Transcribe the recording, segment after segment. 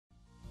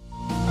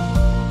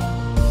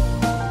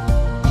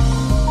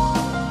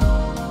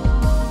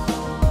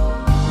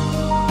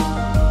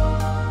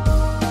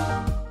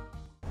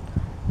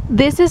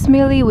This is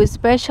Millie with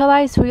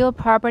Specialized Real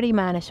Property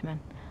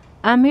Management.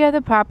 I'm here at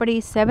the property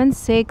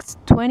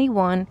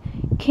 7621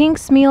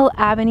 Kingsmill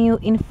Avenue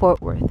in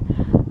Fort Worth.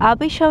 I'll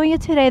be showing you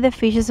today the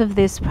features of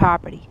this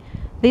property.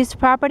 This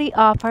property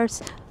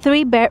offers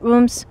 3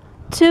 bedrooms,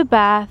 2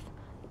 baths,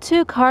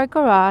 2-car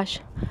garage,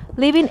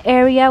 living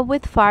area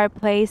with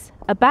fireplace,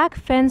 a back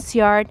fence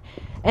yard,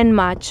 and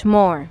much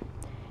more.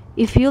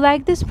 If you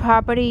like this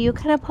property, you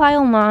can apply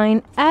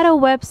online at our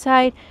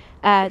website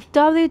at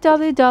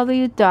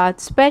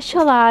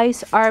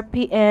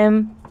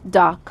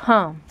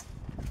www.specializedrpm.com.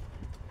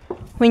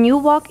 When you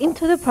walk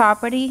into the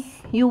property,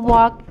 you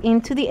walk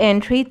into the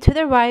entry. To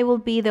the right will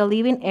be the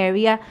living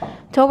area.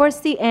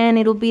 Towards the end,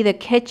 it will be the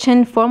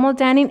kitchen, formal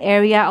dining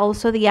area,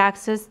 also the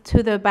access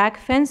to the back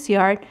fence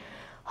yard.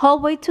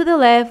 Hallway to the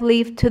left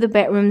leads to the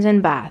bedrooms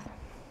and bath.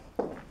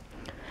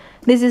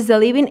 This is the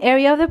living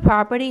area of the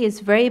property. It's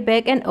very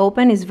big and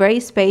open. It's very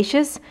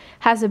spacious.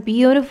 Has a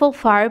beautiful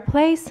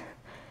fireplace.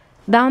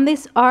 Down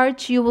this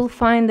arch, you will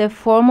find the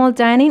formal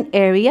dining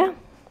area.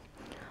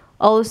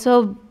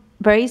 Also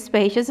very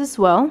spacious as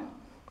well.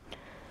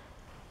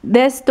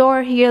 This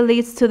door here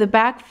leads to the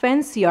back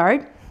fence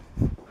yard.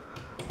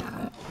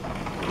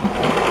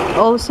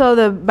 Also,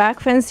 the back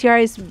fence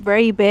yard is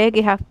very big.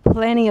 It has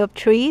plenty of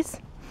trees.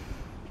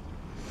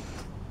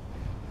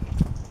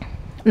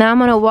 Now I'm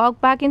going to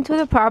walk back into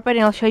the property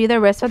and I'll show you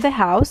the rest of the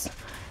house.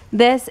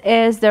 This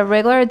is the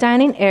regular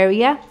dining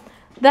area.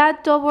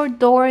 That double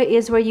door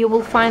is where you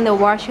will find the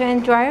washer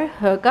and dryer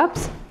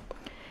hookups.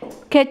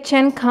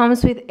 Kitchen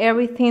comes with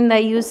everything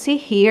that you see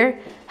here.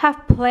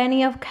 Have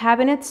plenty of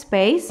cabinet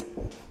space,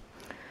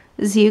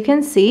 as you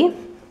can see.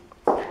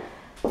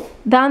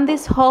 Down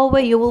this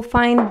hallway you will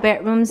find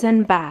bedrooms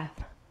and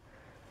bath.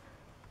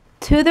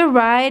 To the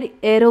right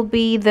it'll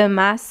be the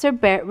master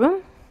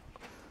bedroom.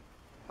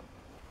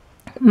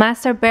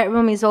 Master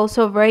bedroom is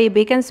also very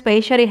big and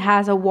spacious. It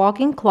has a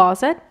walk-in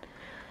closet.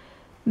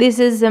 This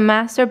is the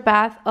master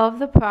bath of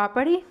the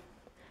property.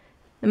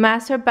 The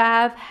master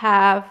bath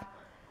have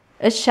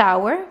a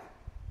shower.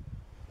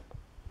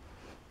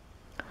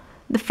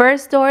 The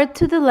first door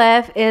to the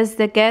left is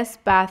the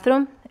guest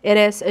bathroom. It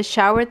is a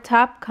shower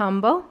top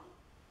combo.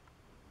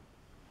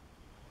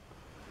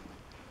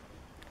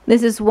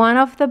 This is one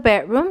of the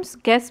bedrooms,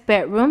 guest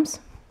bedrooms.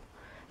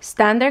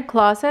 Standard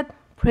closet,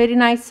 pretty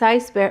nice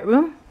size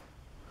bedroom.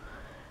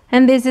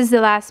 And this is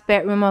the last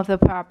bedroom of the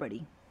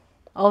property,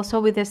 also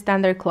with a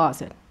standard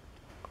closet.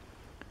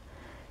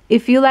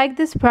 If you like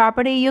this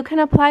property, you can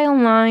apply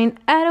online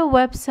at our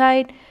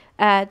website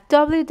at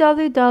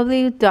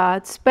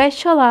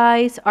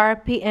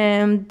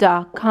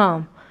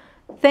www.specializedrpm.com.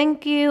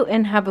 Thank you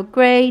and have a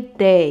great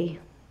day.